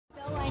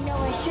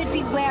should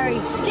be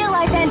wary. Still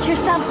I venture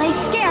someplace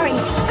scary.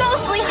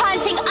 Ghostly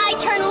haunting, I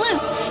turn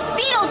loose.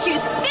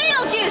 Beetlejuice,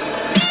 Beetlejuice,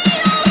 Beetlejuice!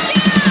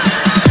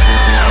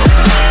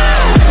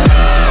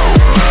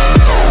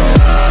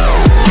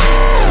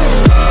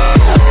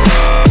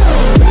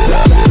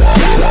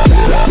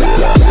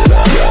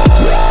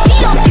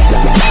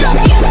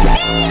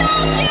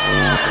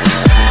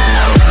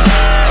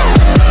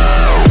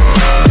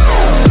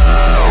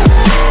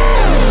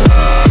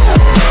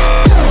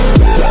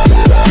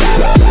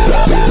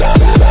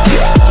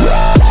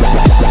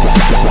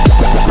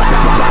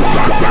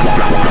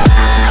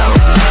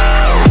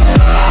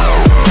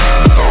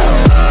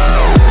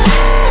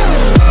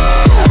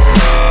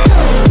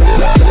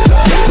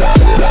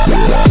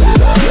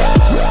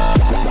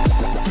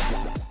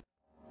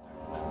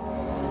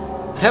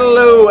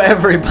 Hello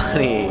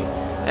everybody,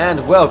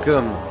 and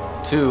welcome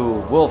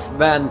to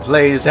Wolfman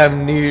Plays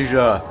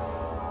Amnesia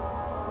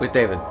with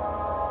David.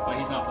 But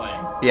he's not playing.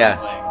 Yeah, He's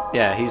playing.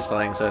 yeah, he's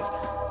playing, so it's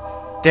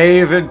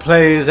David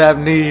Plays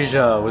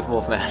Amnesia with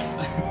Wolfman.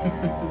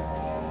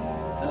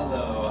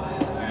 Hello.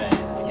 Alright,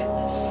 let's get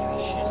this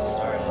shit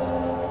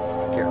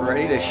started. Get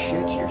ready to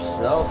shit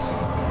yourself.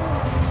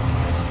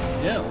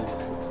 Yeah.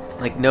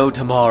 Like no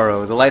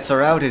tomorrow. The lights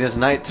are out, it is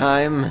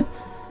nighttime.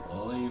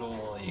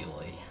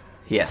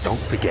 Yes. Don't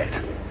forget,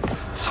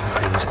 some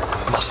things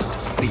mustn't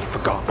be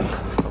forgotten.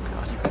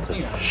 There's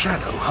a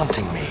shadow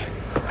hunting me.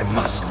 I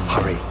must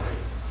hurry.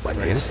 My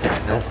name is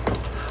Daniel.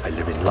 I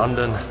live in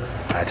London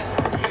at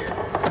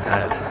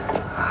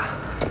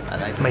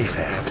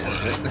Mayfair.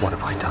 What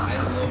have I done?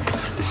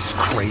 This is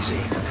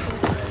crazy.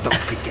 Don't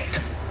forget.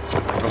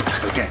 Don't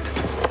forget.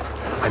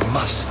 I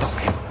must stop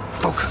him.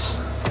 Focus.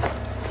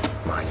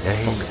 My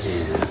name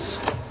is...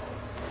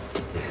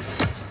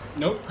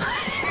 Nope.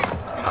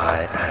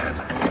 I am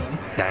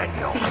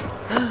Daniel.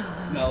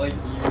 Not like you,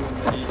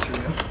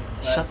 Adrian.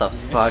 Shut the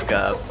fuck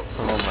up.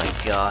 Oh my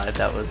god,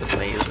 that was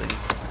amazing.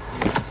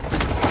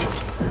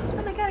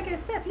 Oh my god, I get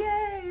a sip,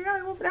 yay!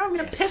 Now I'm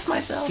gonna piss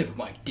myself. Sip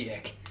my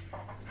dick.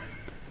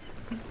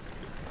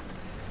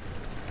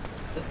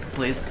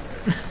 Please.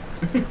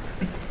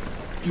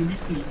 Give me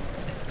sleep.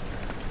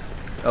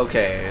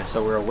 Okay,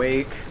 so we're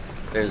awake.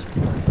 There's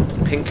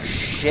pink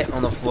shit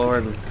on the floor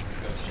and...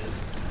 Ghost jizz.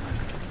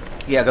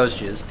 Yeah, ghost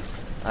jizz.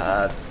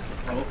 Oh.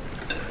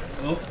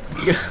 Oh. Oh.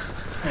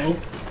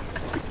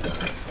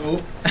 Oh.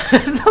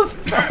 The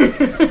fuck?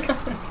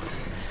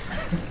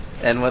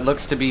 And what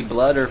looks to be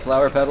blood or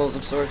flower petals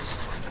of sorts.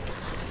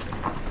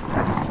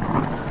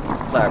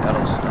 Flower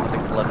petals. I don't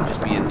think blood would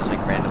just be in just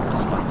like random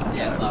spots.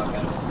 Yeah, flower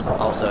petals.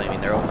 Also, I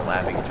mean, they're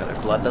overlapping each other.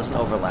 Blood doesn't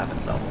overlap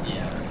itself.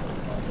 Yeah.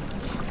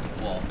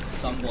 Well,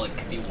 some blood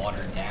could be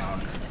watered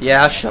down.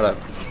 Yeah, shut up.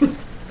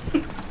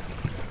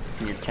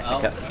 You're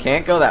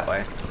can't go that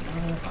way.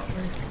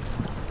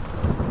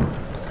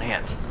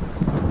 Plant.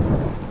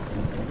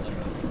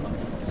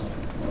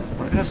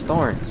 What if it has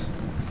thorns?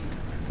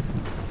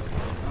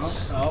 Oh,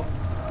 oh,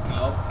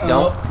 oh,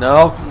 Don't. oh.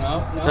 No. No,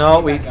 no. No.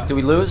 We. Do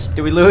we lose?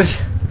 Do we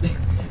lose?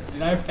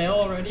 Did I fail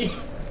already?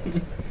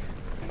 Okay.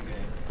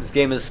 This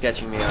game is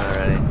sketching me out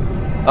already.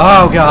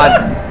 Oh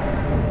god.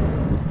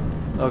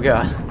 Oh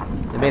god.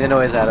 It made a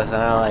noise at us and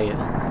I don't like it.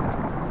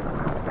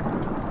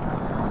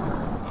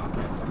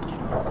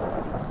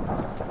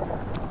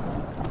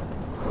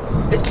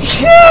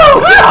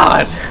 Oh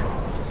god!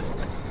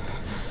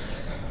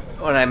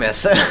 What did I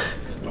miss? The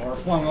door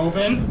flung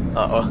open.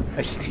 Uh-oh,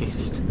 I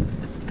sneezed.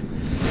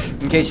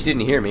 In case you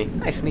didn't hear me,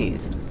 I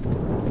sneezed.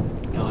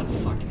 God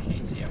fucking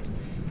hates you.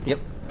 Yep.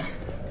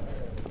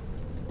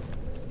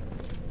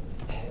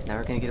 Now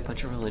we're gonna get a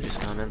bunch of religious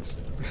comments.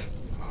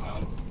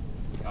 No.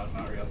 God's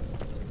not real.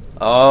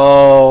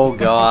 Oh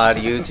god,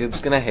 YouTube's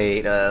gonna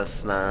hate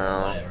us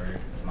now. Whatever.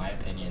 It's my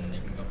opinion. They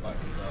can go fuck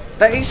themselves.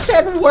 They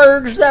said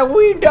words that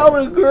we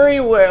don't agree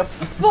with.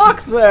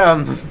 Fuck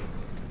them.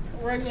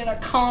 We're gonna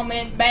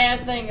comment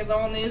bad things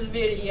on this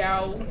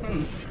video.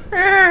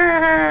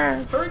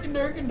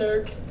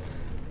 Herk-a-dirk-a-dirk.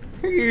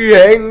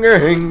 Yinger,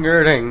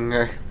 hinger,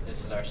 dinger.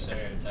 This is our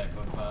stereotype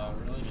of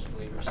religious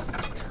believers.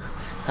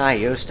 I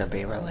used to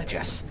be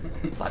religious,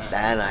 but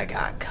then I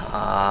got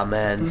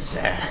common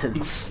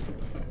sense.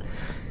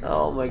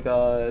 Oh my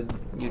god,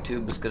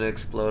 YouTube is gonna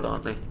explode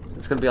on me.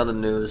 It's gonna be on the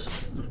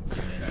news.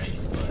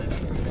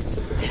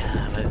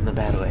 Yeah, but in the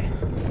bad way.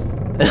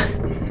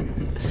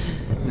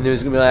 The news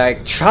is gonna be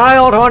like,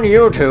 child on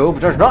YouTube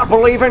does not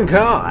believe in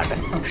God.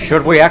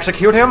 Should we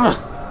execute him?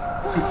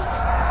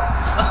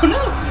 Oh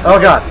no! Oh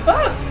god.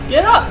 Ah,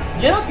 get up!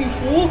 Get up, you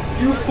fool!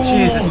 You fool!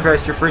 Jesus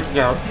Christ, you're freaking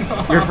out.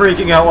 You're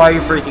freaking out. Why are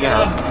you freaking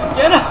out?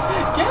 Get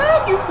up! Get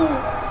up, you fool!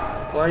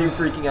 Why are you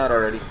freaking out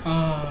already?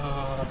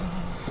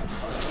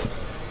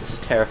 This is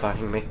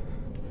terrifying me.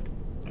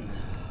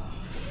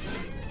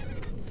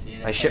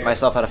 See, I shit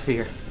myself out of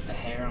fear. The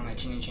hair on my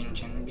chin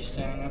would be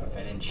standing up if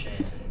I didn't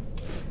shave.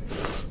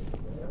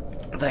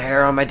 The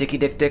hair on my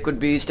dick would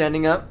be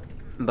standing up,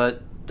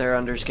 but they're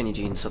under skinny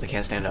jeans, so they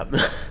can't stand up. My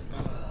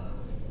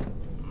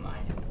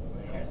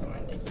hair's on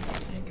my dick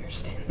are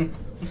standing.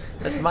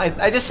 That's my...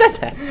 I just said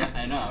that.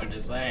 I know, I'm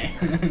just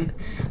saying.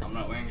 I'm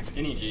not wearing a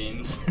skinny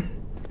jeans.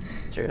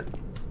 True.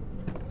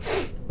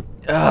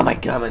 Oh my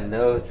god, my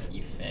nose.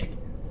 You fig.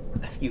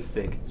 You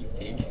fig. You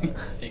fig.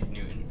 Fig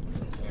Newton.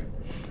 Listen here.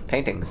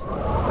 Paintings. Look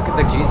at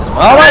the Jesus.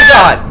 Oh my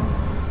god!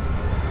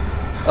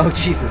 Oh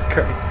Jesus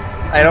Christ.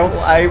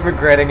 I'm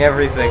regretting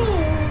everything.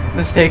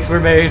 Mistakes were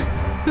made.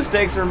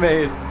 Mistakes were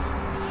made.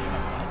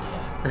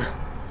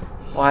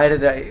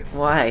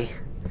 Why?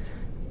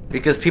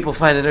 Because people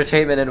find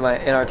entertainment in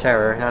our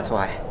terror, that's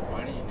why.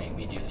 Why do you make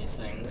me do these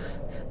things?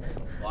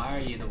 Why are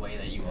you the way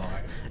that you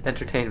are?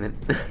 Entertainment.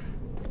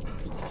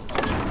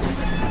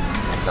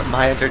 Not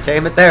my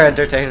entertainment, their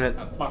entertainment.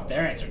 Oh, fuck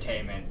their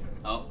entertainment.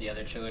 Oh, the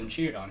other children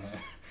cheered on him.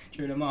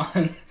 Cheered him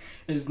on.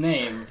 His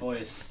name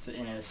voiced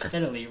in a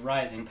steadily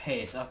rising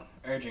pace,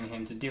 urging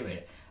him to do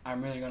it.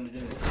 I'm really going to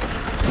do this.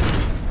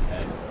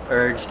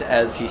 Urged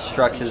as he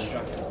struck his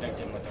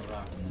victim with a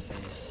rock in the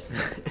face.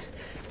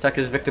 Struck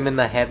his victim in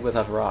the head with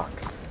a rock.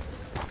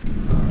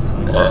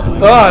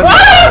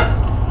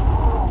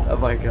 Oh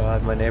my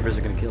god, my neighbors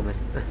are gonna kill me.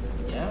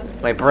 Yeah?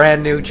 My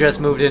brand new, just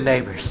moved in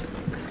neighbors.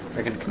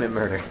 They're gonna commit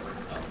murder.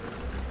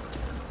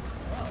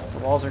 The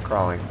walls are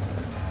crawling.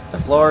 The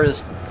floor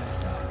is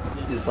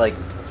like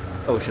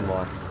ocean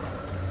water.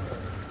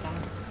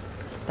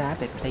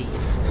 Stop it, please.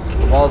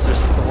 The walls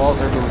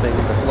are moving.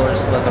 The floor is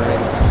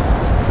slithering.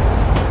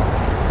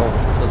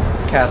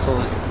 The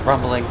castle is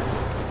rumbling.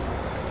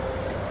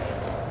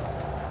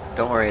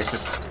 Don't worry, it's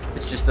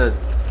just the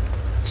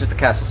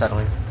castle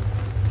settling.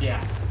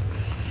 Yeah.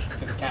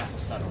 Because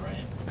castles settle,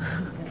 right?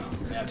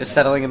 You know, Just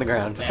settling in the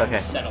ground. It's okay.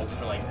 Settled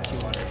for like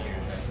 200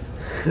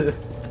 years,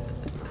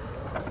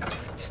 right?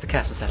 Just the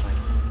castle settling.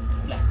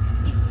 Black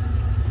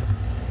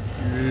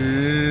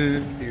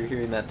You're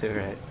hearing that too,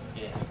 right?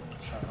 Yeah.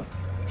 Shut up.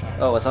 I'm trying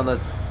to Oh, it's on the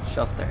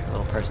shelf there,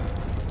 little person.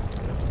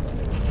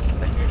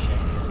 finger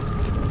shakes.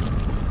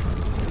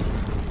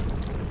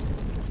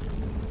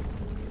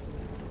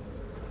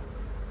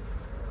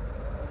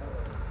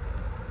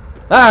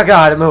 Ah,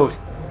 God, it moved.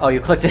 Oh, you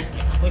clicked it.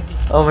 Click it.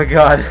 Oh my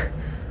God,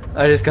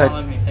 I just It's not got.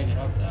 letting me pick it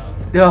up though.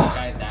 No.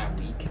 Guy that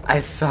weak. I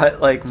saw it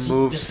like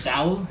move. Does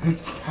Sal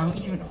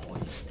even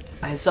hoist?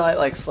 I saw it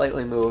like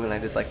slightly move, and I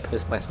just like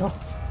pissed myself.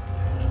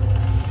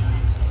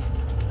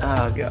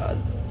 Oh God.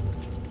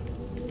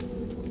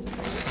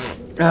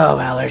 Oh,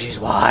 allergies.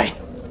 Why?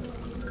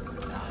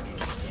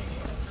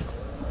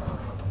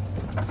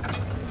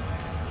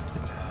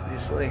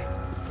 Obviously.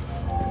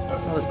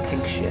 What's all this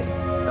pink shit?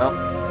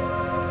 Oh.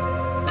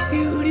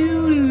 Doo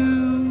doo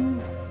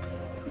doo.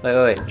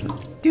 Wait.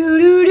 Doo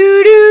doo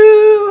doo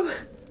doo.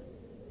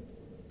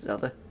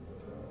 Zelda.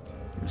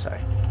 I'm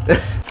sorry.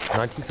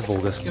 19th of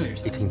August,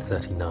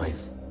 1839.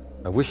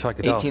 I wish I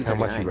could ask how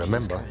much you 1839,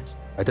 remember. Jesus Christ.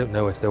 I don't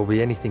know if there will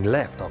be anything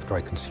left after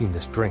I consume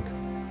this drink.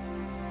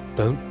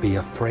 Don't be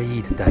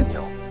afraid,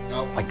 Daniel.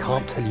 Oh, I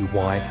can't tell you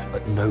why,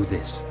 but know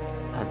this.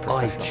 I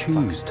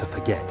Unprofessional choose to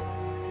forget.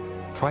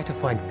 Try to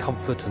find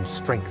comfort and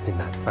strength in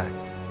that fact.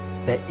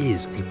 There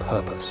is a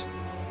purpose.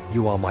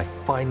 You are my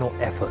final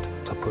effort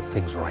to put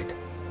things right.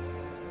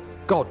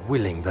 God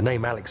willing, the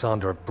name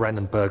Alexander of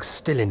Brandenburg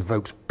still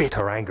invokes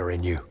bitter anger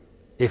in you.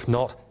 If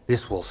not,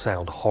 this will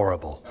sound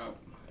horrible.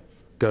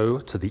 Go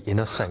to the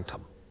inner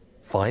sanctum,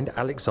 find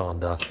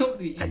Alexander,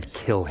 and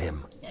kill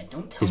him. Yeah,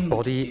 don't tell His me what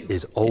body to do.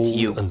 is old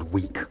you. and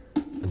weak,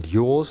 and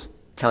yours,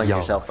 Telling young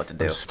yourself what to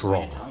do. and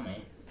strong. Tell me.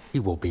 He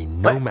will be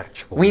no What?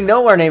 match for We you.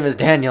 know our name is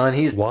Daniel, and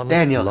he's One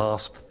Daniel.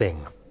 last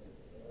thing.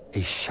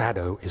 A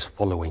shadow is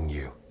following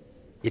you.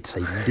 It's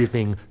a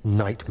living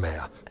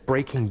nightmare,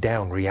 breaking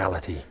down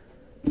reality.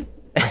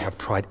 I have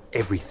tried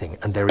everything,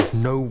 and there is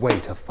no way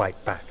to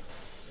fight back.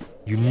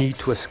 You need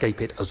to escape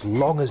it as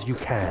long as you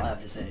All I can.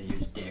 have to say to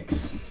use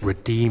dicks.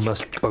 Redeem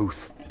us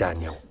both,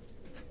 Daniel.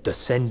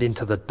 Descend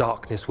into the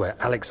darkness where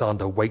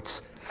Alexander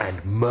waits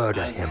and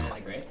murder him. Alexander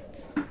the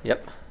Great.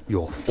 Yep,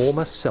 Your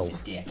former He's a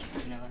self, dick.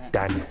 You know that?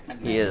 Daniel.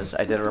 he is.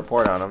 I did a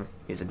report on him.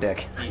 He's a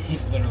dick.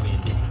 He's literally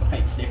a dick.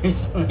 Like,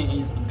 seriously,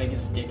 he's the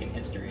biggest dick in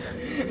history.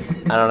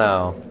 I don't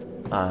know.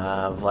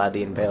 Vlad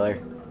the Impaler.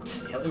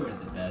 Hitler was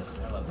the best.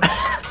 I love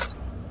that.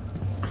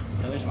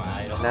 Hitler's my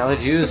idol. Now the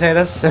Jews hate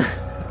us. It's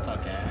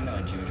okay. I know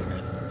a Jewish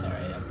person. It's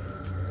alright. I'm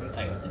gonna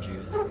tell you what the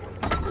Jews.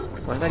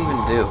 What did that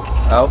even do?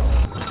 Oh.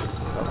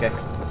 Okay.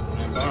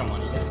 I'm borrowing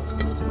one of you guys.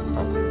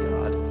 Oh my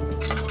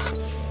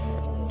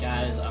God.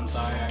 Guys, I'm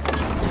sorry.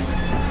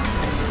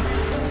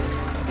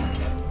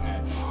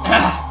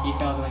 He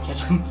fell to the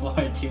kitchen floor.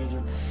 Tears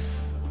were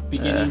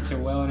beginning to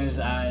well in his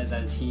eyes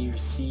as he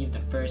received the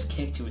first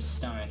kick to his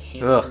stomach.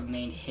 Hazel Ugh.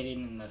 remained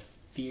hidden in the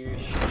fear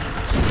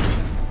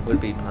Would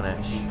be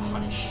punished. being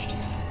punished.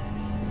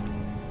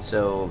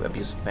 So,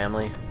 abusive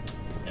family.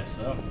 Yes,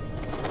 so.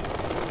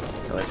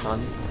 So it's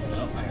fun.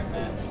 Oh, I heard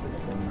bats.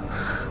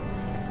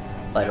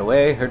 Light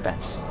away, heard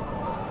bats.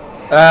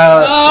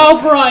 Oh,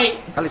 bright!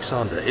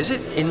 Alexander, is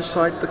it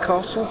inside the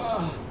castle?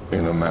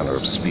 In a manner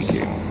of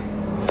speaking.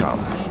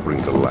 Come,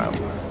 bring the lamp.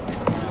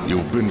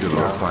 You've been to the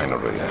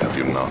refinery, have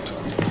you not?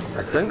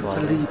 I don't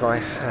believe I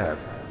have.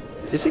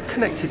 Is it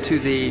connected to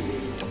the...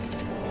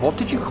 what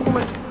did you call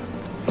it?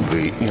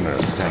 The inner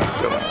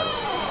sanctum.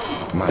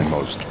 My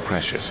most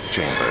precious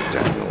chamber,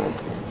 Daniel.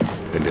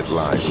 And it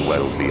lies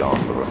well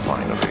beyond the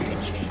refinery.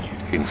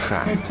 In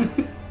fact,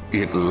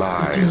 it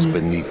lies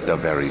beneath the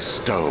very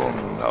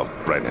stone of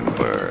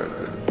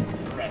Brennenburg.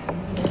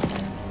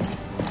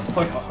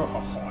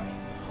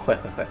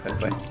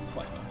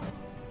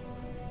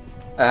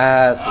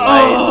 It's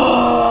light.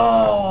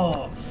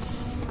 Oh!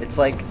 It's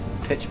like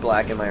pitch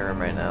black in my room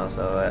right now,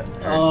 so it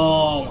hurts.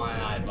 Oh,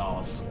 my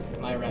eyeballs.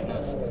 My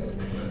retinas.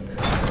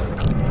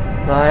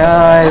 My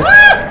eyes!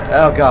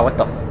 Oh god, what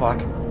the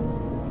fuck?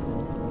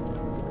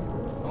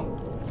 Oh,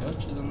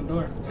 Coach is on the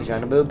door.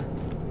 Vagina boob?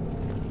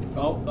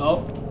 Oh,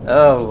 oh.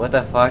 Oh, what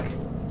the fuck?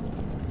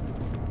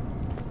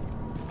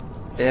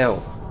 Ew.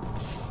 Ew,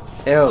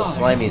 Oh, they're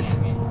slimies.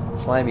 seeing me.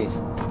 Slimies.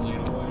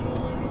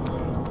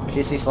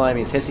 Hissy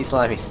slimies, hissy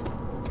slimies.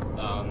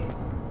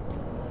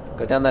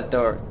 Go down that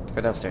door.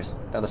 Go downstairs.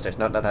 Down the stairs.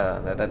 No,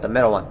 the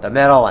middle one. The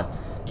middle one.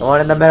 The one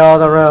in the middle of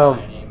the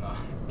room.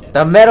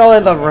 The middle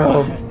of the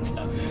room.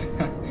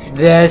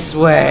 This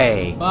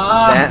way.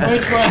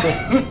 Which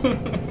way?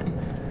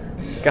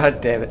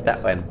 God damn it,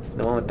 that one.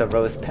 The one with the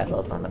rose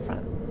petals on the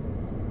front.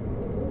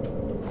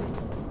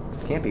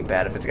 Can't be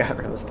bad if it's got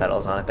rose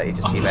petals on it that you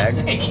just teabag.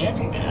 It can't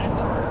be bad.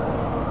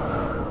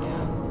 Yeah.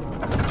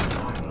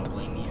 I'm gonna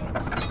blame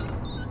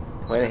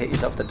you. Way to hit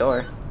yourself with the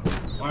door.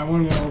 Why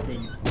won't it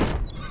open?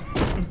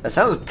 That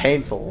sounds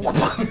painful.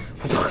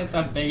 It's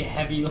a big,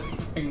 heavy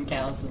fucking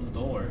callus in the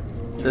door.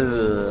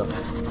 Ugh.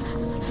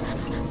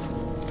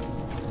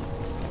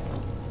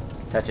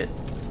 Touch it.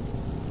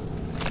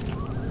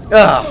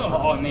 Ugh.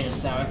 Oh, it made a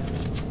sound.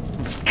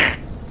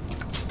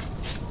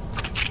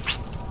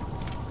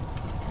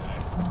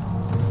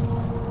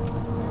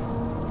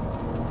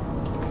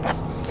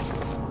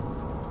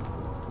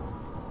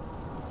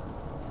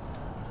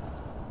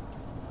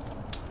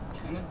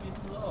 Can it be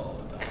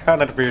dissolved?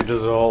 Can it be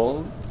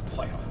dissolved?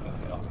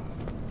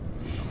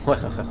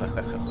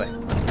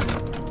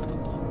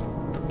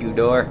 You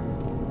door.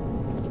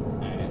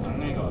 Alright, I'm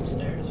gonna go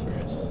upstairs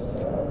first.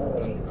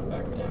 Then go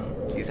back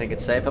down. Do you think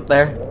it's safe up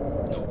there?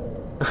 Nope.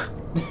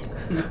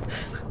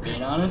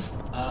 Being honest,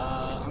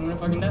 I'm gonna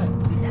fucking die.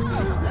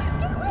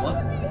 What?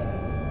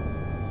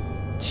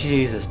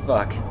 Jesus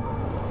fuck.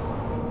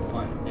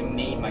 What? It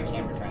made my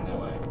camera turn that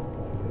way.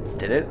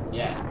 Did it?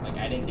 Yeah, like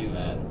I didn't do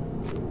that.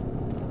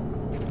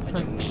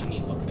 Like it made me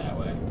look that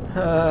way.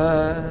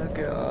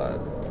 God.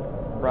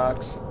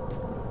 Rocks.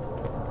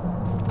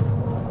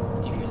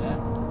 Do you hear that?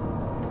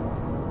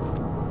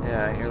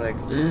 Yeah, I hear like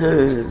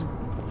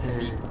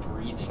Heavy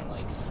breathing,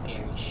 like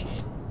scary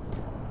shit.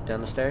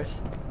 down the stairs.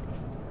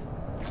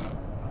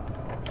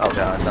 Oh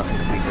god, nothing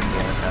could be good in the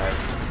archive.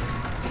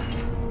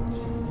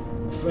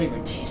 The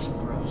fragrant taste of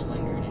rose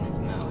lingered in his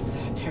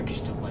mouth.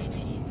 Turkish delights,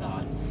 he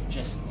thought,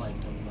 just like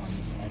the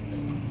ones at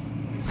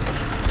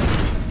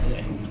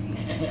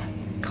the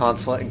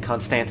Consulate in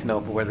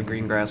Constantinople where the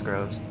green grass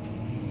grows.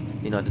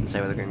 You know, it didn't say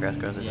where the green grass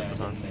grows. Is Yeah, it I the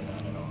song? didn't say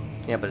that at all.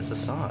 Yeah, but it's a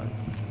song.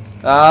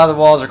 Ah, the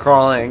walls are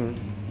crawling.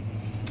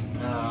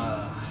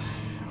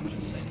 I'm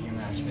just like, you're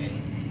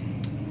masturbating.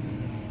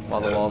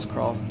 While the walls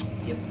crawl.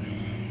 Yep.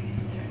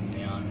 Turn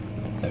me on.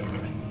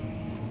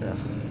 Ugh.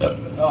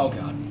 Oh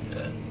god.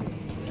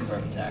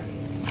 Imperfect attack.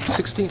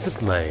 16th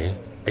of May,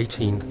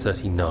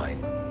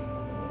 1839.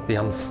 The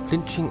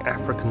unflinching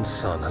African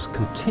sun has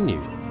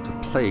continued to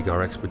plague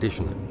our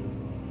expedition,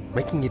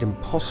 making it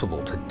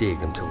impossible to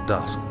dig until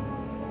dusk.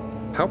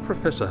 How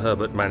Professor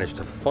Herbert managed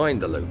to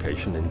find the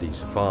location in these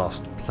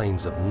vast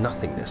plains of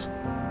nothingness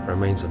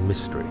remains a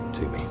mystery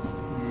to me.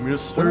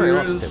 When I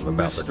asked him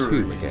about the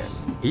tomb again,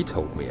 he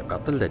told me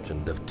about the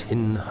legend of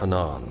Tin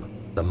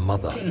Hanan, the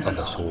mother of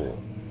us all.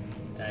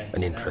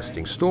 An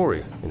interesting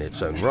story in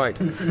its own right,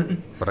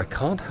 but I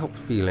can't help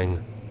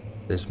feeling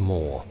there's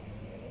more.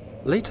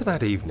 Later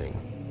that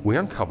evening, we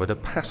uncovered a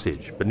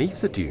passage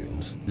beneath the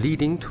dunes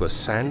leading to a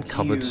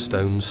sand-covered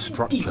stone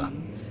structure.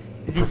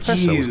 The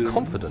professor was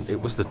confident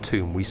it was the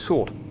tomb we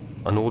sought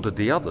and ordered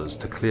the others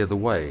to clear the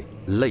way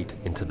late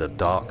into the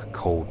dark,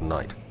 cold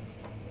night.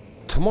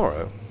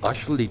 Tomorrow, I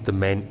shall lead the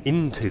men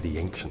into the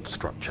ancient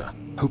structure,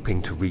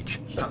 hoping to reach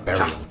the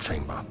burial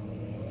chamber.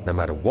 No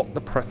matter what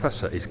the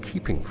professor is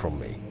keeping from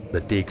me,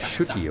 the dig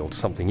should yield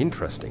something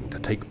interesting to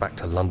take back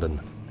to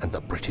London and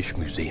the British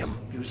Museum.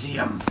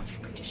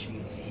 British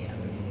Museum.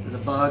 There's a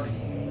bug.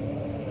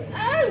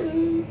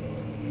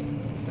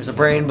 There's a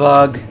brain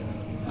bug.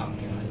 Oh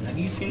god. Have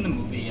you seen the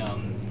movie,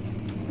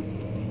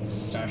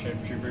 Starship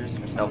Troopers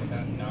or something Nope. like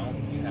that? No?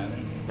 You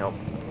haven't? Nope.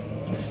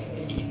 You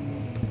fake.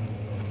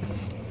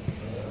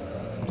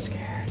 I'm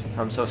scared.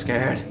 I'm so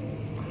scared.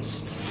 I'm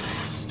so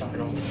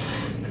startled.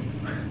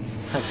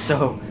 I'm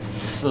so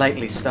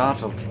slightly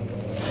startled.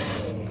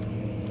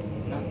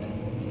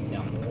 Nothing.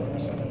 Down the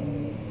course.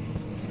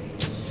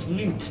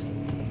 Snoot.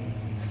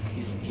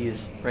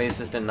 He's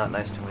racist and not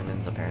nice to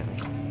women, apparently.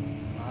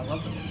 I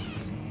love the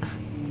movies.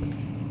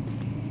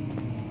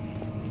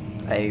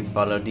 I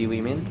follow the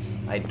women's,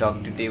 I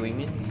talk to the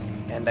women's,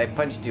 and I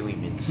punch the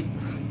women's.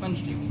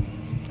 Punched you right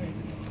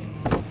in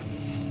the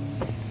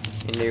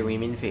face. In their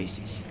women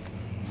faces.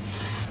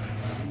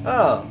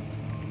 Oh,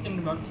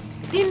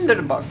 Tinderbox.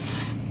 Tinderbox.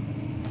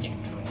 Dick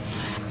troll.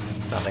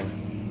 Nothing.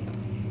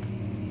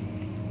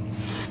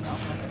 No,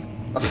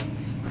 okay.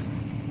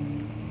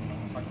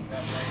 Fucking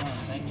grab the right one.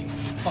 Thank you.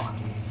 Fuck.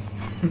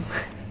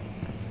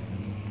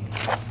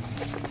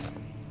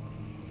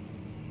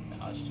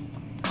 No, it's just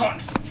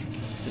cunt.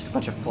 Just a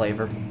bunch of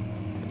flavor.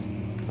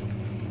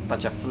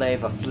 Bunch of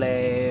flavor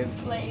flav.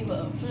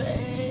 Flavor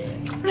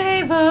Flav.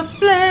 Flavor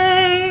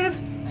flav.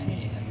 I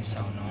hate him. He's so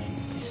annoying.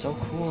 He's so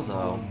cool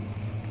though.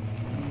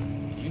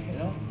 Did you hear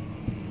that?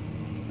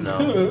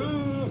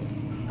 No.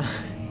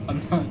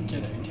 I'm not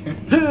kidding,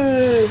 dude.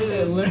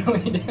 It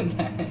literally did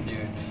that,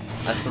 dude.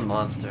 That's the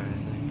monster, I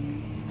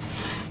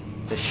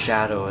think. The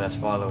shadow that's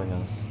following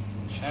us.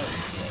 Shadow's a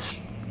bitch.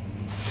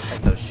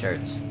 Like those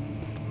shirts.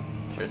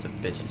 Shirts of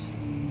bitches.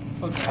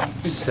 Fuck that.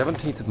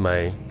 17th of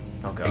May,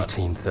 Oh god.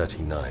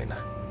 1839.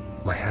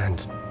 My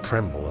hands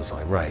tremble as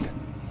I write.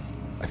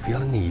 I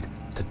feel a need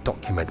to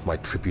document my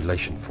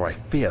tribulation, for I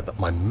fear that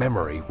my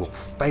memory will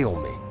fail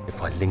me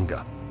if I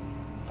linger.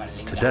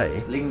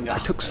 Today, Linger. I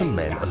took some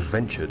men and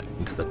ventured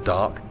into the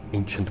dark,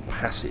 ancient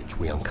passage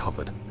we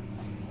uncovered.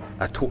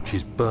 Our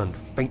torches burned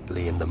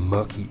faintly in the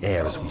murky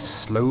air as we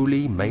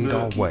slowly made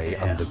our way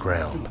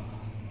underground.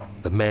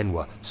 The men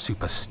were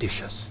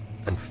superstitious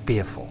and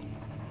fearful.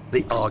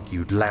 They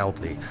argued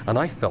loudly, and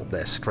I felt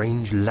their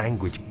strange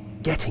language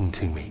getting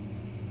to me.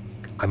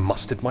 I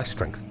mustered my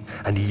strength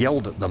and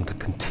yelled at them to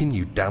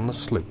continue down the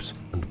slopes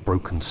and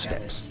broken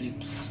steps.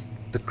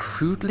 The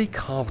crudely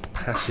carved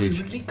passage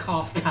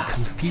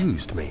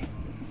confused me.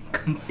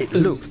 It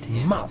looked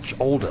much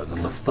older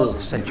than the 4th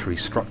century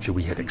structure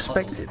we had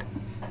expected.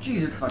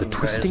 Jesus, The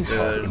twisting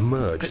path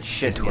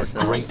emerged into a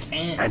great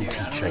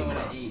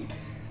antechamber.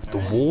 The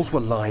walls were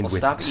lined with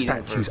stop eating for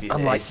a statues few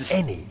unlike days.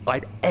 any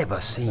I'd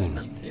ever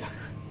seen.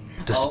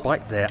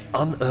 Despite their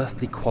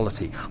unearthly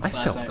quality, I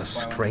felt a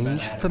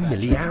strange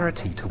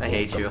familiarity I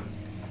hate toward you. them,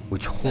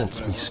 which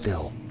haunts me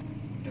still.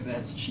 Because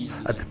that's cheesy.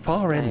 At the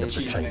far end of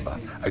the Cheese chamber,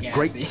 makes me a gassy.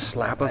 great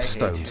slab of hate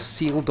stone you.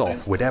 sealed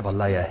off whatever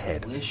lay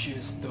ahead.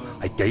 Delicious though.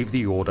 I gave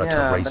the order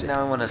Yeah, to raise but it,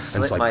 now I wanna and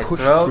slit as I my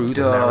pushed throat, through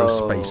the narrow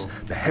though. space,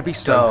 the heavy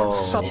stone Though.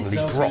 suddenly It's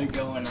so good dropped,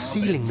 going on,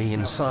 sealing but me it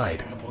smells inside.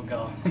 terrible,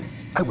 go.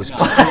 I was No,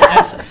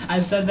 I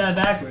said that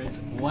backwards.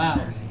 Wow.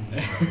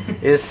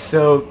 It's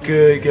so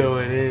good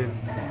going in.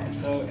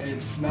 So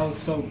it smells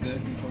so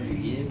good before you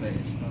eat it, but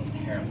it smells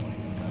terrible when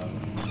it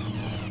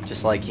comes out.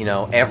 Just like, you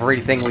know,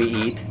 everything we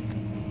eat.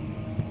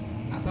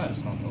 I thought it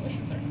smelled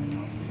delicious every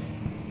time it's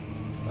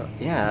sweet.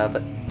 Yeah,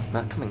 but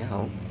not coming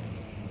out.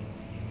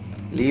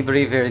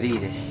 Libri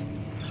Verdidis.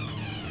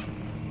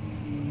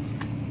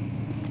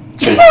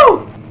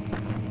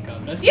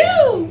 God bless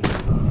you!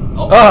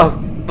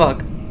 Oh,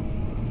 fuck.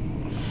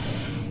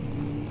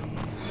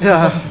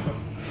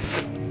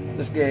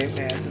 This game,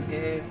 man, this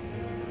game.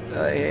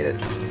 I hate it.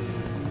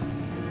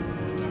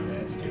 It's okay,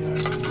 it's too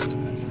dark.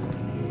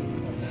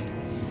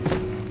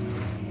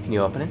 Can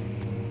you open it?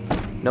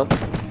 Nope.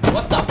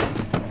 What the?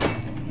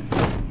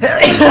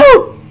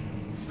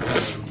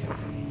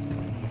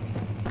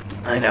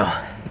 I know.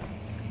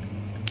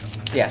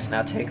 Yes,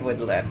 now take away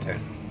the lantern.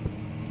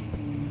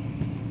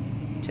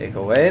 Take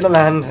away the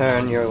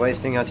lantern, you're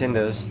wasting your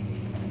tinders.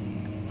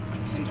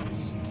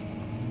 Tenders.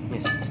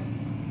 Yes.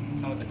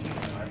 That's not what the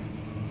tenders are.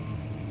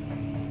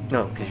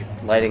 No, because you're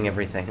lighting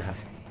everything up.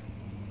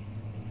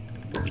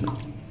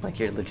 Like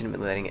you're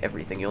legitimately lighting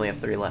everything, you only have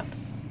 3 left.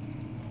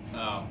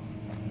 Oh.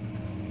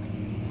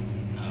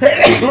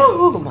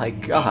 Oh my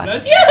god.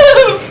 Bless you!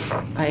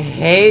 I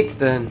hate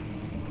the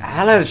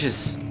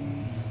allergies. You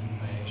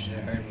should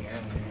have heard me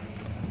earlier.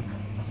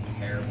 It's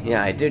terrible.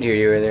 Yeah, I did hear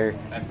you earlier.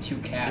 I have 2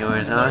 cats. You were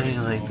I'm talking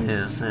allergic like to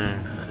them. this.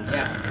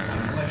 Yeah,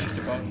 I'm allergic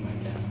to both of my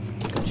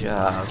cats. Good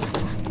job.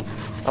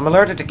 I'm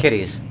allergic to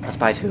kitties. That's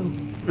by 2.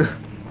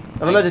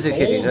 I'm allergic to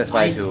kitties. That's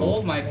by 2. I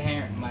told my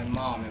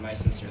mom and my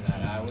sister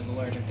that I was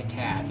allergic to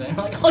cats, and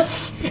they're like, "Oh,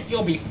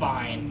 you'll be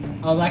fine."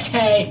 I was like,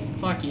 "Hey,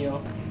 fuck you."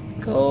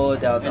 Go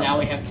down. And now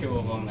we have 2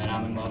 of them, and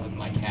I'm in love with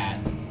my cat,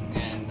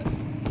 and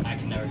I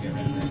can never get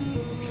rid of her.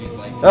 She's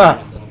like the Ah!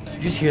 cutest little thing. Did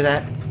you just hear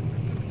that?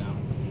 No.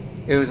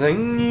 It was like.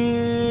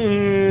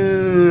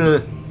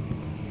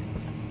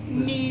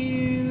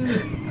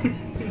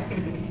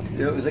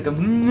 It was like a.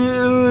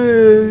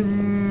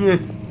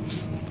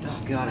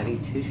 Oh god, I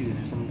need tissues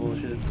or some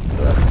bullshit.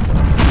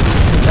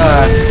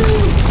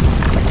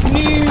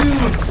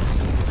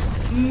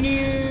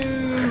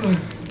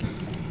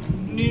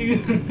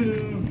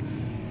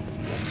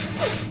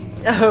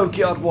 Oh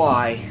god,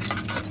 why?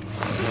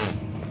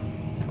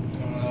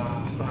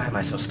 Why am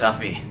I so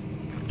stuffy?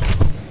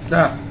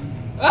 Ah!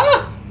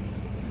 Ah!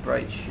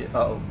 Bright shit. Uh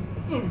oh.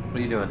 What are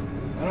you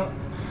doing? I don't.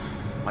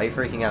 Why are you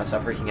freaking out?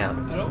 Stop freaking out.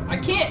 I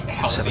can't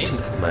help it.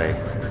 17th of May,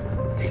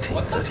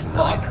 What the 1839.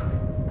 fuck?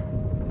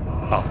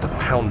 After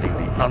pounding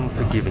the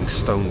unforgiving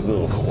stone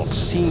wall for what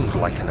seemed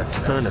like an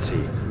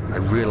eternity, I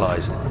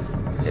realized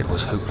it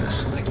was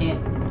hopeless. I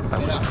can't. I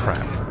was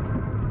trapped.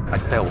 I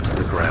fell to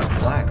the ground,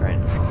 Black, right?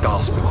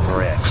 gasping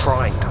for air,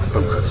 trying to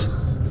focus.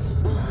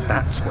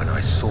 That's when I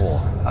saw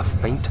a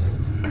faint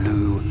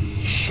blue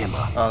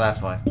shimmer. Oh,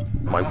 that's why.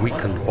 My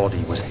weakened body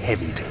was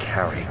heavy to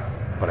carry,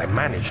 but I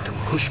managed to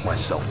push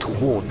myself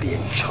toward the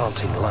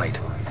enchanting light.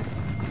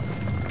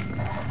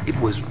 It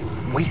was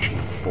waiting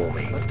for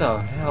me. What the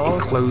hell?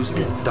 Enclosed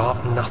in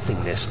dark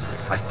nothingness,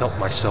 I felt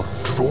myself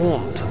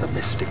drawn to the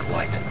mystic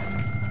light.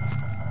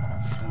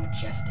 So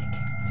majestic.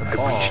 I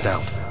reached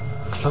out,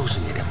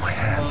 closing it in my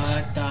hands.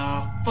 What the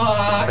A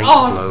fuck? faint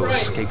Oh, glow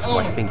right. escaped Oh,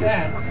 my fingers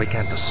God. and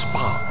began to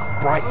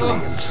spark brightly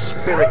and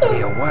spirit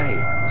me away,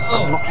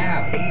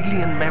 unlocking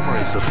alien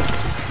memories of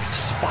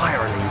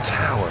spiraling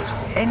towers,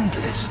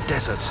 endless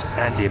deserts,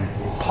 and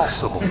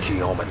impossible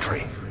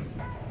geometry.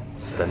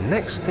 The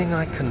next thing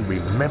I can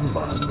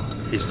remember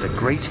is the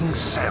grating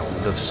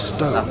sound of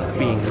stone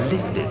being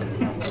lifted,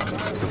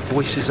 the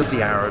voices of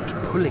the Arabs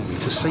pulling me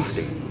to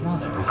safety,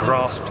 and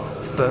grasped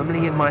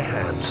firmly in my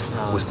hands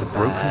was the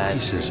broken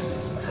pieces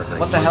of a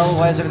What the hell?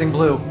 Why is everything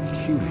blue?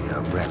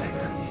 peculiar relic.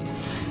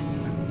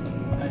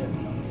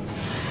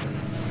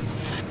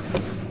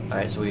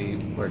 Alright, so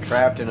we're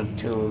trapped in a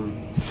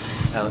tomb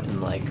out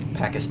in, like,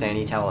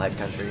 Pakistani towelhead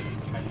country.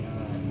 How do you know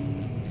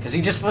that? Because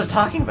he just was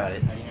talking about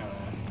it. How do you know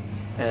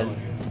that? And,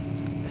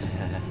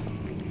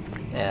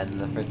 and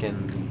the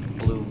freaking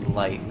blue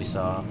light we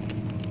saw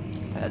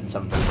had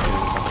something to do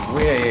with something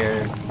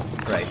weird.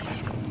 Right.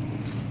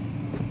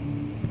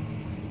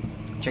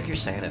 Check your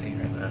sanity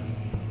right now.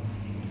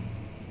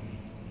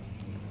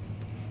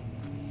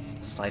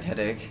 Slight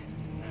headache.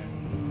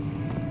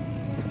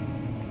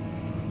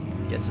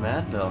 Get some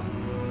Advil.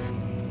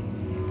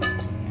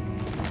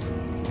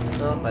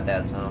 Oh, my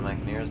dad's home. I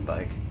can hear his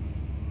bike.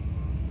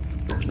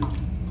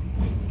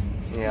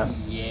 Yeah.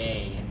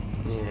 Yay.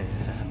 Yeah.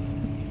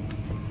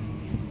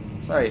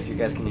 Sorry if you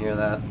guys can hear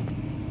that.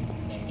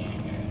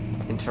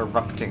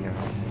 Interrupting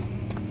everything.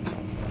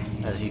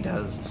 As he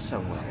does so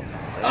well.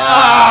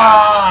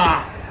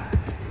 Ah!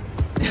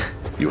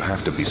 You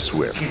have to be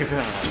swift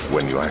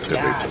when you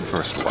activate the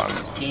first one.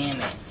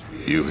 Damn it.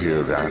 You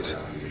hear that?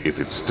 If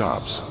it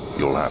stops,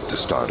 you'll have to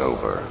start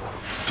over.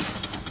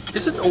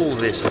 Isn't all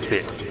this a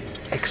bit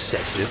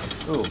excessive?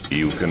 Ooh,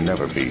 You can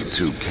never be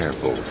too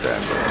careful,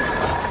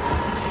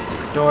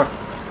 Daniel. door.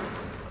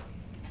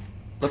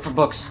 Look for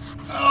books.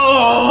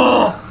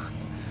 Oh!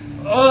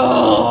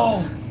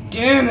 Oh!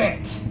 Damn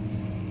it!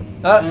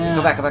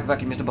 Go back, go back, go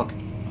back. You missed a book. I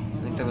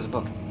think there was a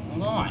book.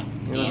 Hold on.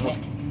 Here was a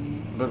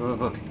Damn book. it.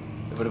 Book.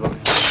 Put a book.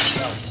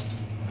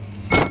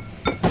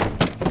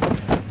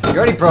 You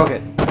already broke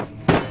it.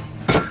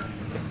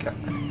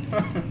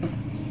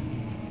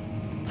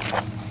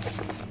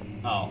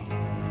 Oh.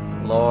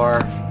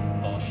 Lore.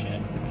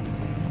 Bullshit.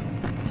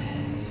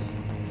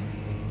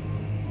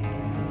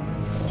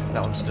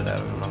 That one stood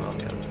out among all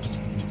the others.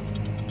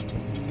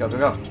 Go, go,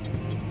 go.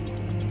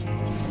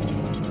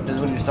 This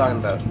is what he was talking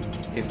about.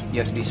 If you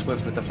have to be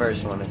swift with the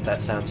first one. If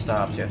that sound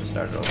stops, you have to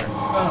start it over.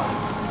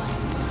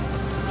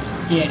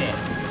 Oh. Did it.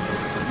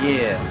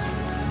 Yeah.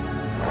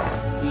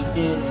 We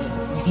did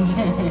it. We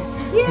did it.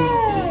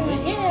 Yeah. We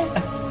did it.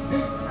 Yeah.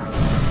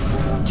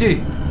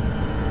 Gee.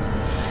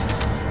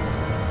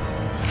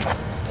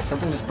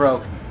 Something just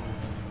broke.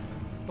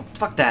 Oh,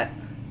 fuck that.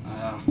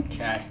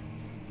 Okay.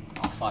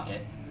 Oh, fuck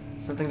it.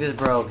 Something just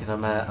broke and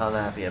I'm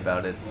unhappy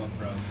about it. What,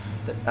 bro?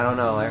 I don't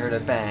know, I heard a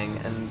bang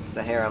and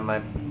the hair on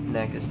my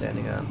neck is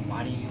standing on.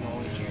 Why do you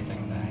always hear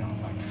things that I don't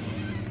fucking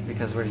do?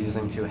 Because we're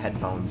using two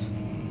headphones.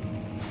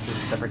 Two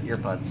separate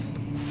earbuds.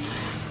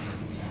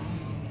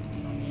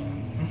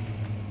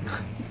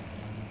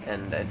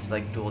 And it's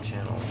like dual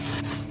channel.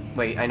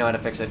 Wait, I know how to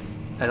fix it.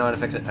 I know how to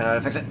fix it. I know how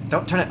to fix it.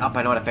 Don't turn it up,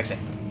 I know how to fix it.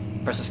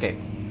 Press escape.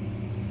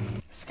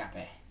 Escape.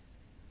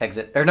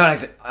 Exit. Or not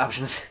exit.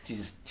 Options.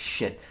 Jesus.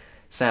 Shit.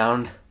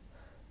 Sound.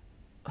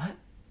 What?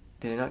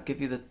 Did I not give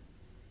you the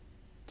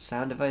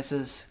sound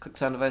devices? Click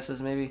sound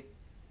devices, maybe?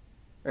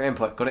 Or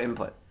input. Go to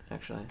input,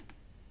 actually.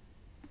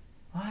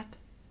 What?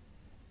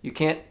 You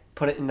can't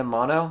put it into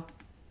mono?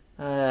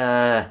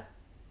 What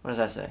does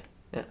that say?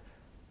 Yeah.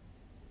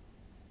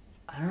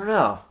 I don't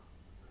know.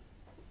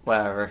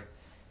 Whatever.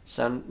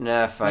 Sound...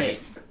 Nah, fuck it.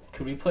 Wait,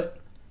 could we put...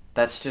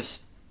 That's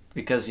just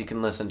because you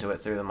can listen to it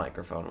through the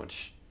microphone,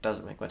 which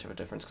doesn't make much of a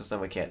difference, because then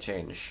we can't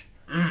change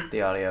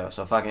the audio.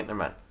 So fuck it, never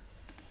mind.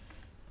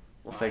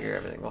 We'll figure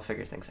everything. We'll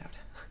figure things out.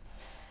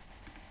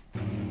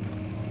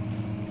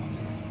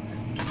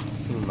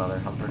 You mother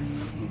humper.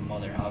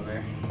 Mother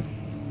hover.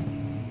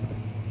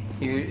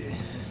 You...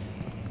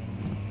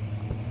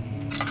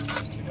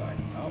 It's too dark.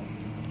 Oh.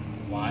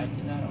 Why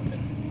did that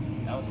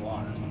open? That was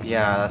locked.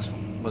 Yeah, that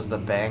was the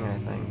bang, I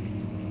think.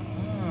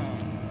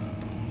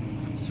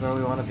 Is this where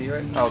we want to be,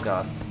 right? Oh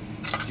god.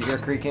 Did you hear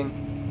creaking?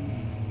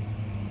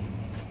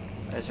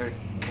 I just heard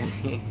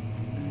creaking.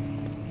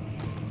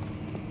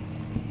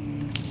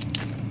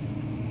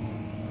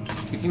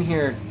 You can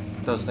hear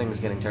those things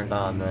getting turned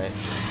on, right?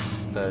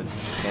 The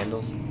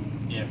candles?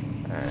 Yep.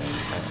 Alright.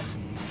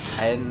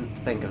 I didn't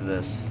think of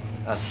this.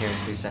 Us hearing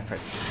two separate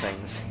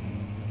things.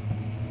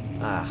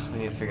 Ah, we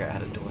need to figure out how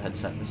to dual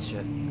headset this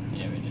shit.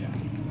 Yeah, we do.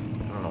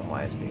 I don't know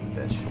why it's being a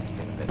bitch. It's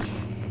being a bitch.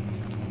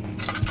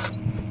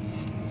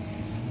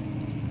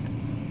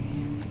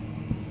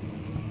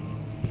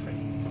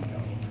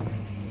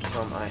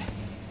 Oh my.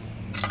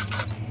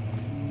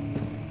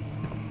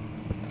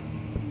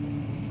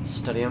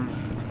 Study him.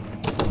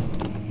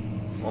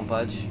 Won't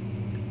budge.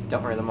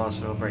 Don't worry, the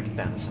monster will break it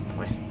down at some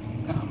point.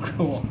 Oh,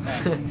 cool.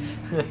 Thanks.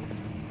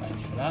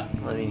 Thanks for that.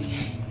 Let me I'm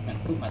gonna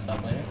poop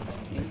myself later.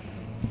 Thank you.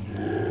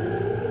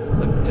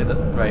 look to the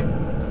right.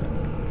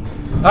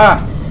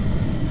 Ah!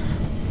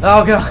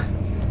 Oh god!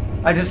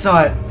 I just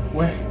saw it.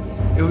 Where?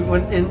 It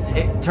went in.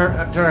 Turn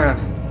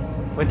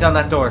around. Went down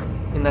that door.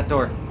 In that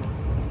door.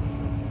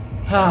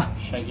 Ah!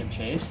 Should I give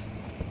chase?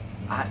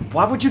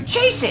 Why would you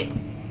chase it?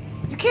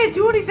 You can't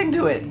do anything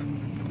to it.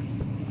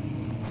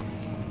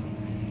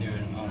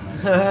 Dude, oh my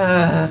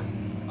god.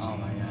 Oh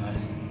my god.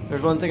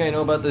 There's one thing I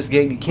know about this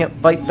game. You can't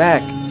fight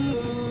back.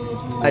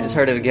 I just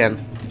heard it again.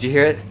 Did you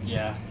hear it?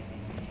 Yeah.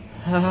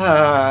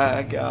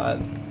 Ah,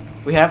 god.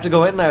 We have to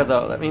go in there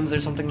though. That means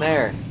there's something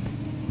there.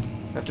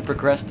 We have to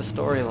progress the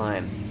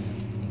storyline.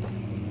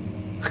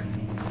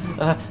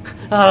 I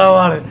don't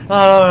want it. I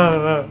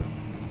don't want it.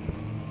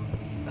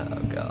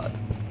 Oh god.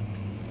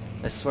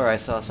 I swear I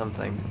saw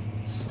something.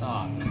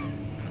 Stop.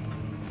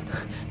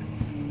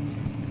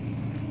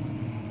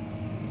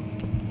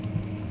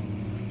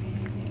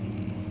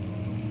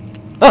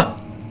 Ah!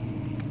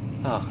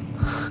 Oh.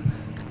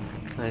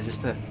 No, it's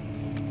just a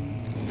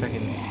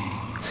fucking...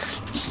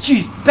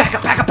 Jeez! Back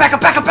up! Back up! Back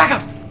up! Back up! Back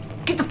up!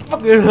 Get the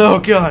fuck... Oh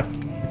god!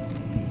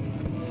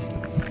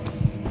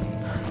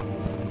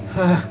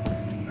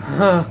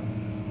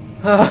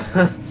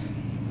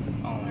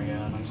 Oh my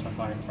god, I'm so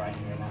fucking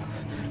frightened right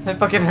now. I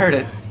fucking heard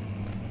it.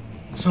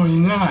 So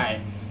did I.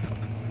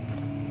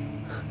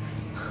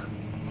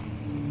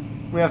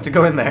 We have to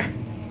go in there.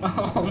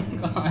 Oh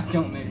god,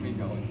 don't make me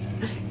go in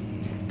there.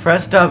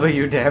 Press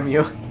W, damn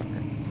you.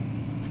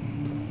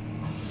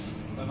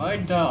 If I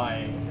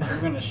die,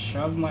 I'm gonna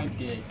shove my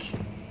dick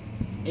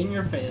in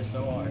your face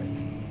so hard.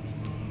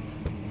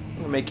 I'm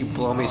gonna make you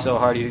blow me so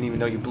hard you didn't even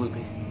know you blew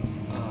me.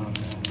 Oh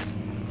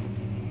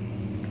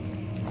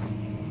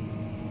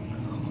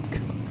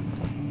god.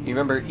 You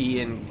remember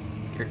E and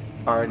your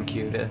R and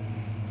Q to,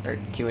 or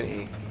Q and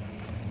E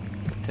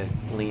to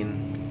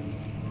lean.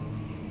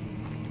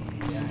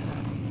 Yeah, I know.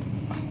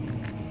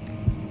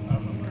 I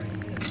don't know where it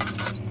is.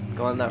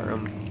 Go in that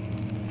room.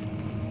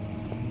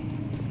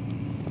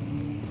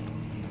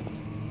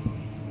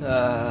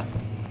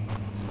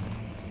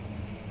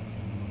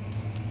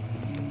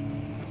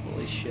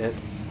 Holy shit.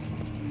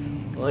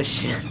 Holy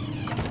shit.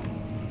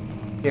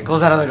 Yeah,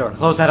 close that other door.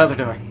 Close that other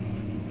door.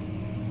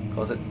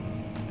 Close it.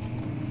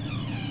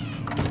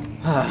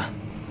 Ah.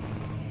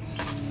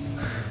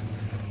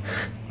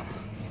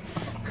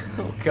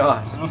 Oh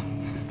god.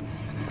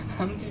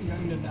 I'm too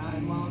young to die,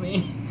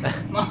 mommy.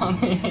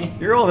 Mommy.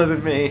 You're older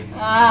than me.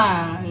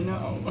 Ah, I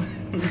know.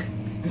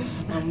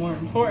 I'm more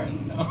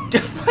important though.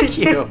 Fuck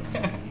you.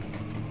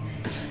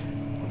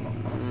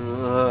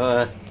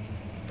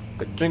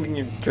 Quit drinking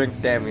your drink,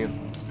 damn you.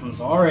 I'm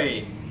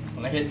sorry.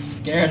 When I get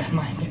scared,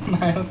 my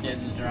mouth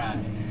gets dry.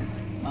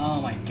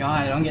 Oh my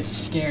god, I don't get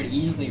scared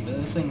easily, but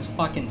this thing's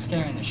fucking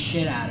scaring the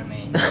shit out of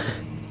me.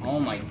 Oh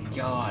my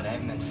god, I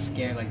haven't been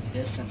scared like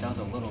this since I was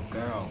a little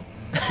girl.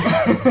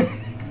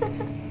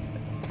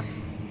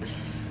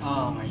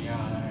 Oh my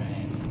god,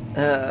 alright.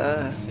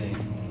 Let's see.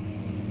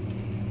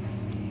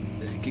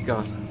 Keep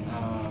going.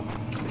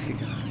 Just keep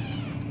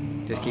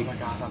going. Just keep. Oh my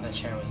god, I thought that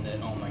chair was it.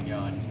 Oh my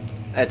god.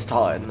 It's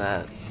taller than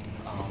that.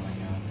 Oh my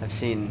god. I've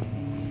seen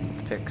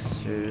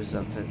pictures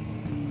of it.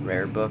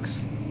 Rare books. Is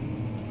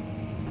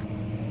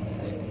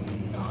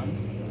it gone?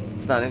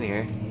 It's not in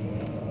here.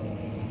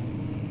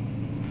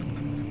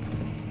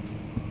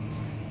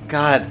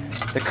 God,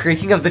 the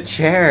creaking of the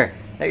chair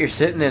that you're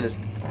sitting in is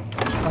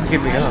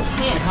fucking me I up.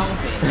 can't help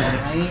it,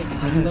 alright?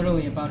 I'm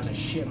literally about to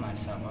shit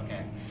myself.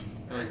 Okay.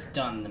 It was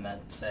done, the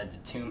med said. The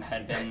tomb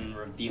had been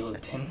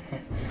revealed and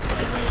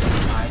waited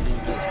inside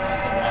into the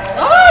next.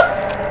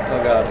 Ah!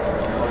 Oh god.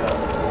 Oh god.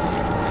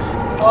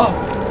 Oh!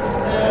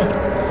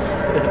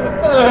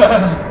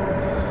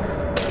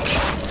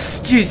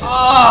 Jesus!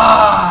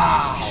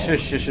 Ah!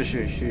 Shush, shush, shush,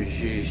 shush, shush,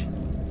 shush.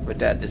 My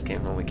dad just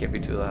came home, we can't be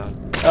too loud.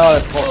 Oh,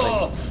 it's pulsing.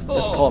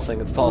 It's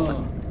pulsing, it's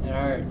pulsing. It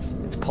hurts.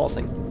 It's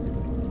pulsing.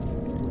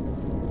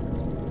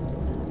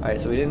 Alright,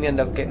 so we didn't end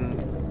up getting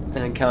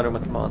an encounter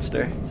with the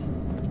monster.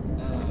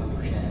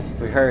 Okay.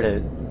 We heard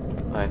it.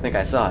 I think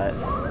I saw it.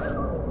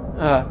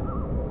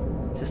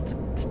 Just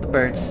the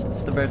birds.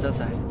 Just the birds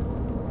outside.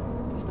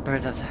 Just the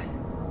birds outside.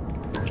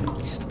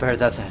 Just the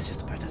birds outside. Just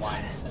the birds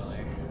outside. Wine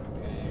cellar.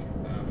 Okay.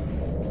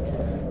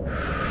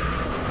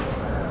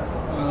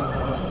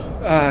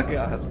 Oh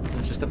god.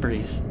 It's just a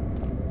breeze.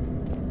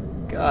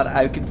 God,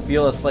 I can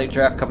feel a slight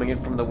draft coming in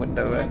from the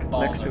window My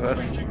balls next to are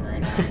us. cringing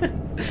right now.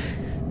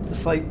 The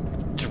slight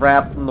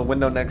draft from the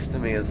window next to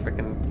me is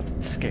freaking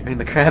scaring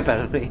the crap out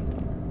of me.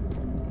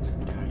 What's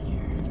down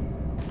here?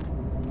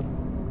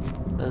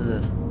 What is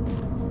this?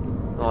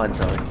 Oh, wine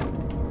cellar.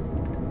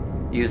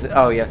 Use it.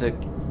 Oh, you have to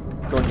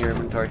go into your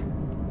inventory.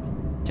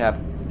 Tab.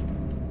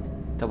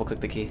 Double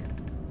click the key.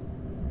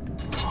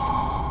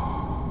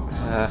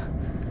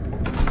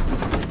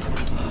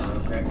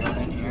 Regret going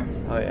in here.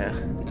 Oh yeah.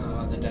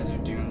 Oh, the desert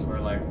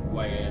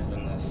waves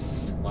in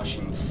this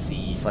slushing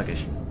sea.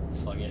 Sluggish.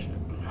 Sluggish.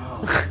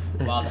 Oh,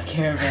 wow, the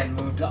caravan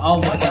moved. Oh,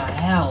 what the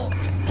hell?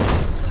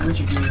 See what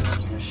you do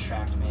when you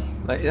distract me.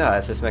 But yeah,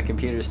 it's just my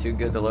computer's too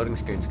good. The loading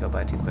screens go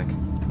by too quick.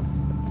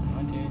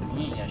 Oh, dude,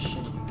 you ain't got a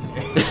shitty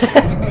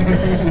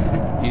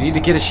computer. You need to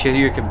get a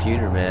shittier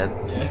computer, man.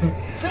 Yeah.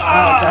 Oh,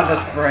 God,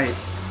 that's bright.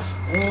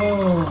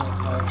 Oh.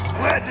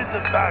 Where did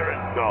the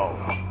Baron go?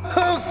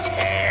 Who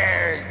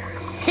cares?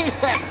 He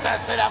left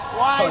us enough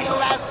wine to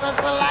last us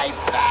a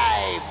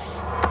lifetime.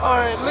 Or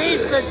at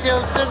least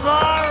until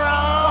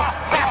tomorrow.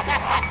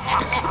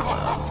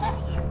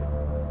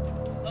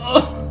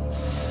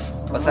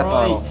 What's that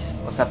bottle?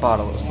 What's that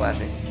bottle that was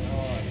flashing?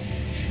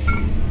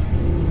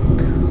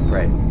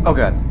 Right. Oh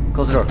god.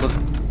 Close the door. Close.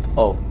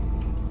 Oh.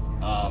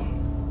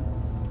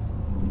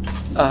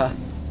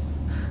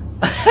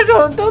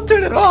 Don't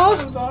turn it off.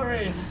 I'm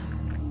sorry.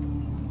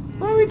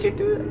 Why would you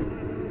do that?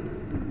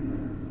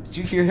 Did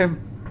you hear him?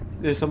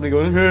 There's somebody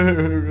going.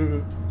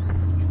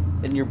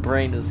 And your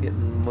brain is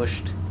getting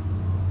mushed.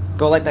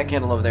 Go light that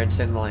candle over there and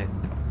stand in the light.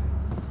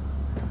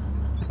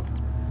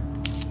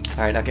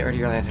 Alright, now get rid of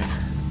your lantern.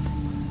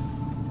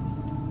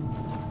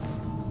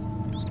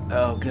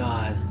 Oh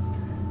god.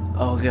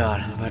 Oh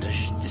god. I'm about to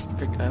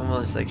I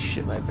almost like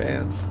shit my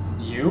pants.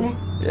 You?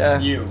 Yeah.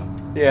 You.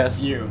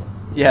 Yes. You.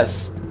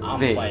 Yes. I'm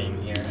Me.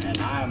 playing here, and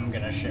I'm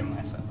gonna shit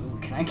myself. Ooh,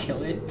 can I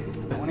kill it?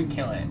 I wanna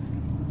kill it.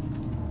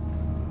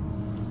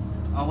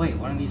 Oh wait,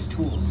 one of these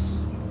tools.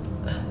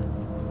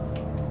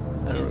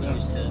 I don't know.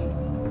 Used to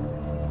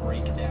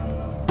break down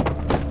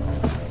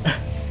the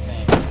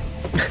thing.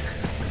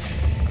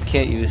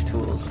 Can't use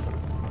tools.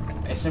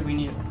 I said we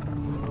need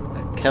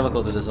A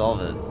chemical to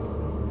dissolve it.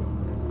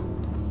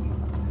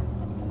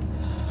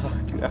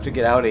 You have to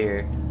get out of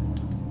here.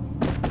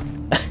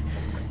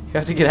 You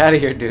have to get out of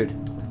here, dude.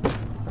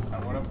 I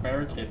wanna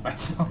barricade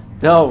myself.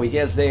 No, we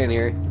can't stay in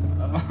here.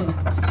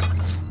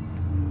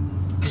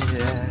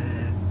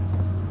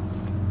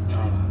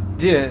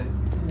 Yeah.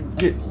 Is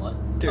Get- that blood?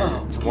 Dude,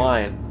 Oh, it's dude.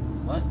 wine.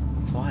 What?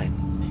 It's wine.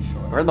 Are you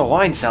sure? We're in the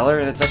wine cellar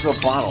and it's next to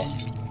a bottle.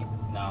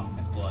 No,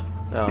 it's blood.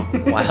 Oh,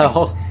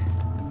 wow.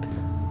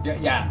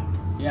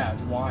 Yeah,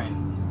 it's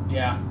wine.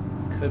 Yeah.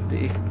 Could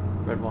be.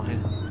 Red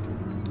wine.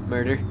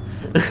 Murder.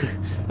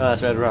 Oh,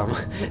 that's red rum.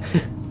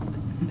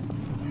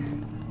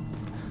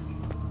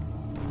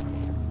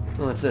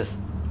 Oh, what's this?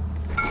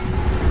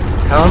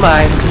 Come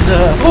on.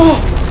 Oh!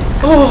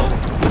 Oh!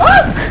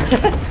 Ah!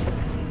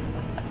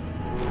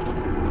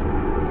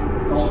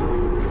 Oh,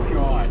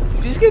 God. Did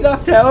you just get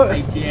knocked out?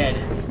 I did.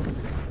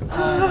 Oh,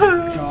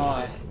 my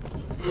God.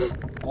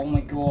 Oh,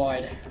 my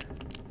God.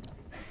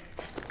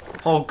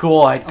 Oh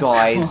god,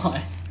 guys. Oh,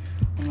 God.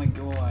 Oh, my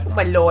God. Oh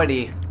my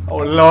lordy. Oh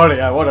lordy,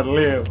 I want to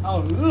live.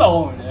 Oh,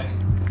 Lord.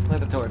 Light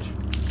the torch.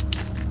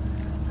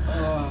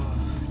 Oh,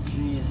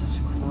 Jesus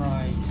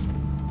Christ.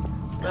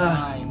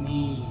 Why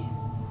me?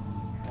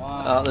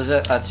 Why? Oh,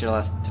 that's your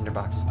last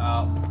tinderbox.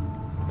 Oh.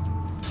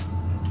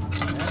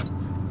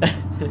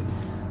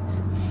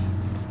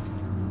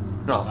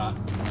 No. It's not.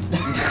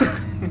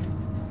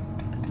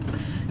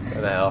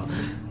 What the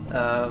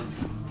hell?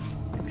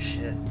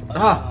 Shit.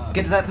 Ah!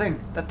 Get to that thing!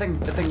 The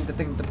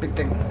big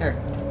thing. There.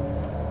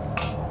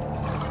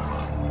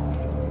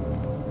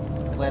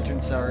 The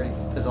lantern's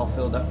is all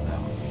filled up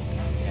now.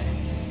 Okay.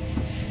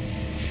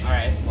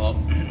 Alright, well,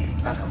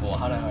 that's cool.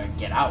 How do I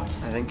get out?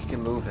 I think you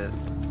can move it.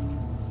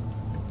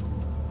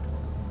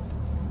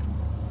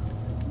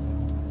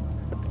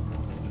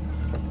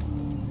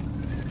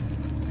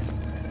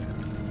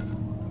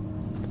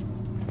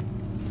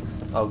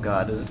 Oh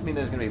god, does this mean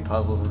there's gonna be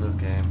puzzles in this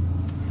game?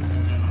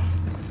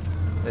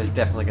 There's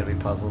definitely gonna be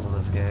puzzles in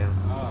this game.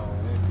 Oh,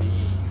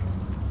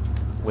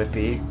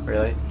 Whippy. Whippy?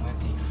 Really? What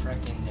the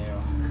frickin' do?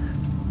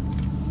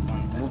 It's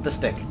one thing. Move the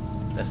stick.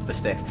 That's the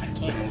stick. I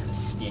can't move the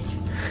stick.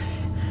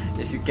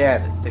 Yes, you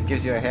can. It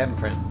gives you a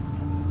handprint.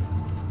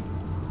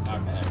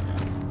 Okay, there we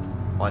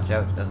go. Watch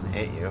out, it doesn't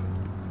hit you.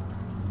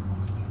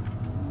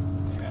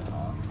 There, that's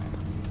all.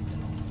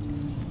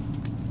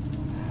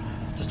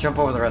 Just jump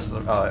over the rest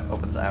of the... Oh, it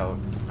opens out.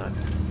 Not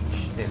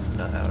in,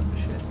 not out.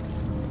 Shit.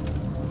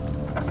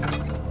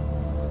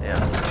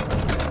 Yeah.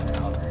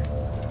 Okay.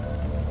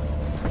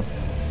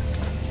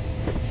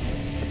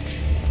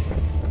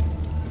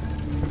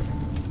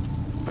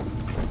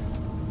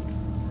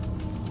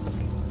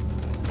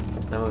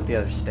 Now move the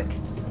other stick.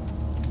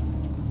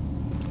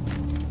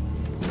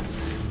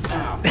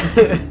 Ow.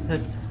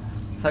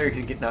 Thought you were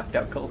gonna get knocked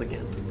out cold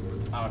again.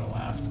 I would've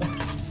laughed.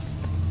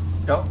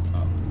 Oh.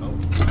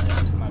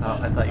 My Oh,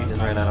 bad. I thought you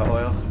just ran out of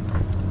oil.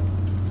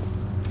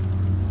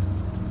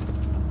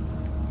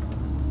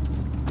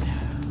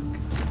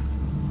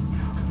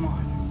 Oh, come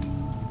on.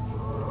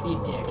 You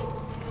dick.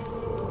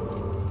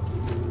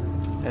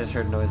 I just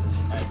heard noises.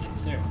 I did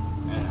too.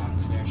 And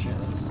I'm scared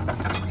shitless.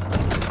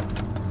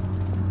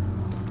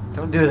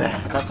 Don't do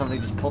that. I thought somebody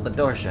just pulled the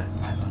door shut.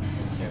 I thought I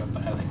did too,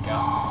 but I let go.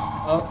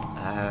 Oh.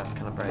 Ah, that's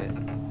kind of bright.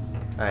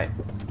 Alright.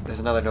 There's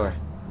another door.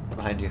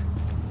 Behind you.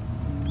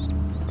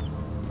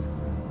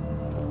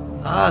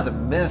 Ah, the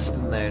mist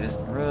in there just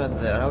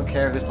ruins it. I don't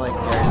care who's playing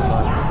Gary's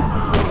phone.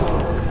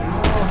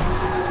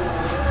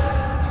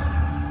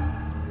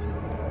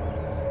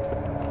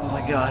 Oh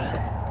my god.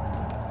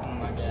 Oh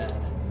my god.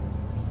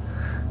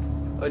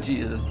 Oh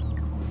Jesus.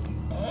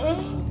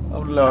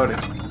 Oh lord.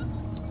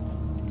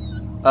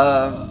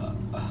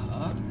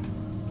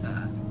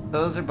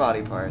 Those are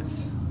body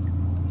parts.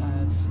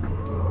 That's...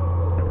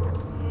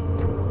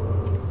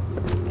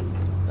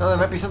 Oh, there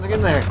might be something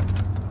in there.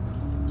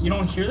 You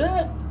don't hear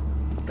that?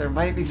 There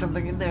might be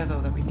something in there, though,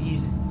 that we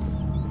need.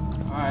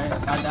 Alright,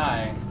 if I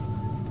die,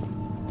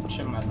 I'm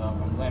shitting myself.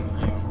 I'm blaming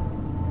you.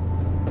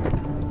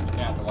 You're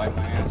gonna have to wipe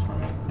my ass for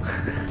me.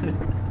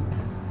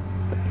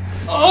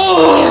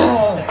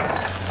 Oh!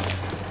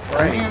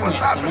 Right. Damn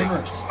it, I never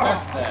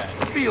expect that.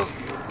 Feels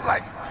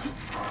like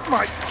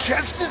my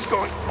chest is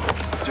going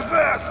to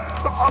burst.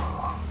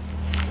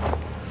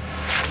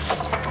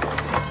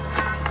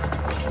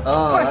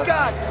 Oh, My that's...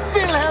 God!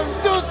 Wilhelm,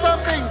 do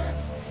something!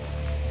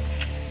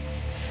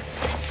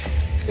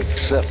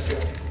 Except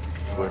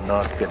we're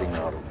not getting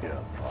out of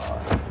here.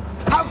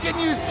 How can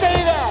you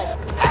say that?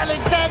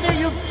 Alexander,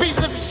 you piece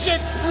of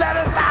shit! Let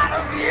us out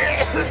of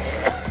here!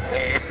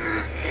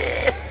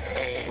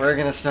 We're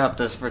gonna stop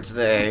this for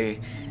today.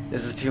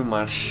 This is too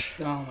much.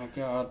 Oh my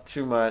god.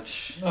 Too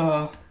much.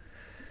 Oh.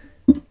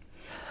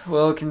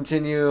 We'll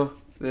continue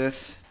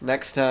this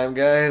next time,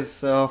 guys.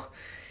 So,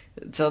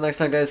 until next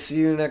time, guys. See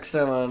you next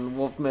time on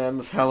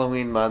Wolfman's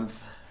Halloween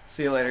month.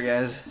 See you later,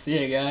 guys.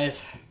 See ya,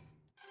 guys.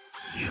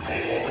 You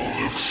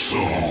all look so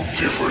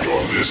different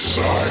on this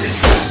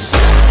side.